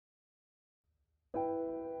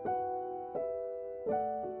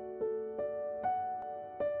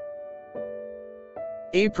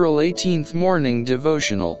April 18th Morning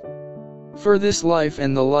Devotional. For this life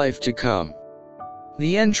and the life to come.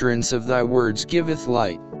 The entrance of thy words giveth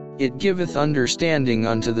light, it giveth understanding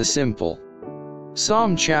unto the simple.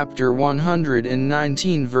 Psalm chapter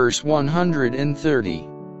 119 verse 130.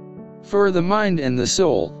 For the mind and the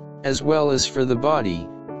soul, as well as for the body,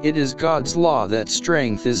 it is God's law that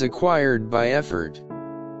strength is acquired by effort.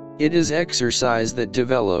 It is exercise that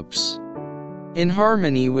develops. In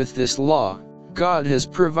harmony with this law, God has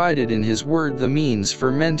provided in His Word the means for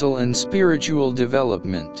mental and spiritual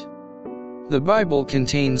development. The Bible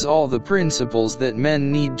contains all the principles that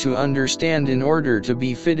men need to understand in order to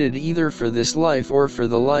be fitted either for this life or for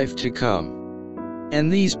the life to come. And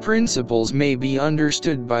these principles may be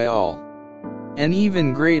understood by all. And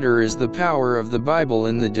even greater is the power of the Bible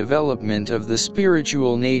in the development of the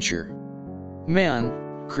spiritual nature. Man,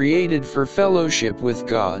 created for fellowship with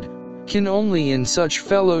God, can only in such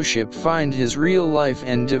fellowship find his real life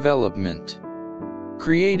and development.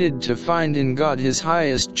 Created to find in God his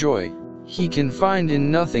highest joy, he can find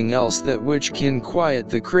in nothing else that which can quiet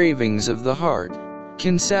the cravings of the heart,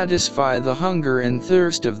 can satisfy the hunger and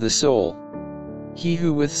thirst of the soul. He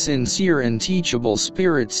who with sincere and teachable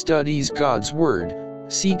spirit studies God's Word,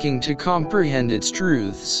 seeking to comprehend its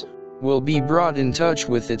truths, will be brought in touch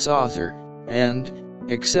with its author, and,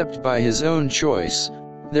 except by his own choice,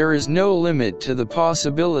 there is no limit to the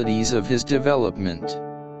possibilities of his development.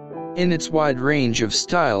 In its wide range of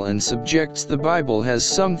style and subjects, the Bible has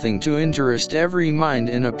something to interest every mind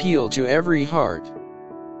and appeal to every heart.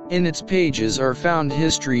 In its pages are found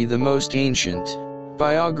history the most ancient,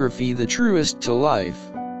 biography the truest to life,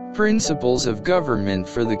 principles of government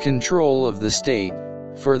for the control of the state,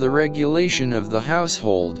 for the regulation of the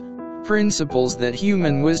household, principles that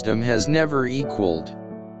human wisdom has never equaled.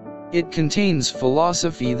 It contains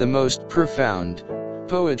philosophy the most profound,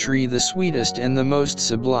 poetry the sweetest and the most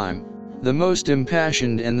sublime, the most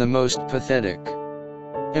impassioned and the most pathetic.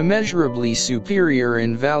 Immeasurably superior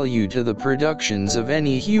in value to the productions of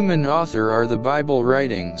any human author are the Bible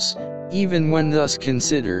writings, even when thus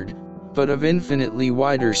considered, but of infinitely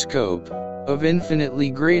wider scope, of infinitely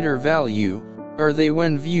greater value, are they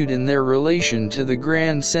when viewed in their relation to the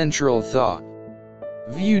grand central thought.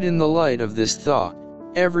 Viewed in the light of this thought,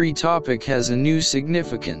 every topic has a new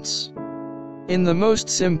significance. In the most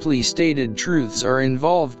simply stated truths are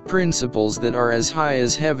involved principles that are as high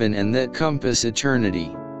as heaven and that compass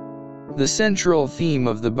eternity. The central theme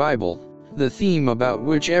of the Bible, the theme about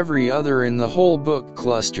which every other in the whole book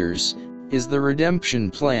clusters, is the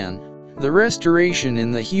redemption plan, the restoration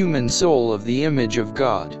in the human soul of the image of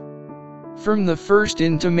God. From the first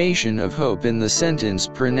intimation of hope in the sentence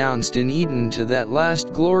pronounced in Eden to that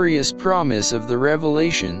last glorious promise of the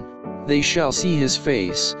Revelation, they shall see His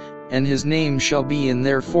face, and His name shall be in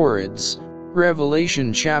their foreheads.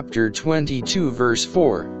 Revelation chapter 22 verse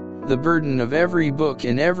 4. The burden of every book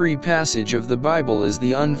and every passage of the Bible is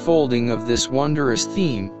the unfolding of this wondrous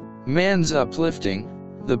theme, man's uplifting,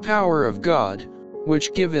 the power of God,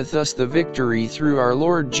 which giveth us the victory through our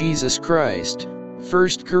Lord Jesus Christ. 1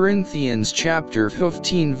 Corinthians chapter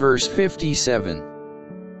 15 verse 57.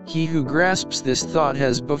 He who grasps this thought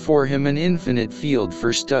has before him an infinite field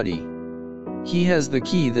for study. He has the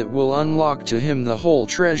key that will unlock to him the whole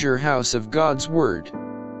treasure house of God's Word.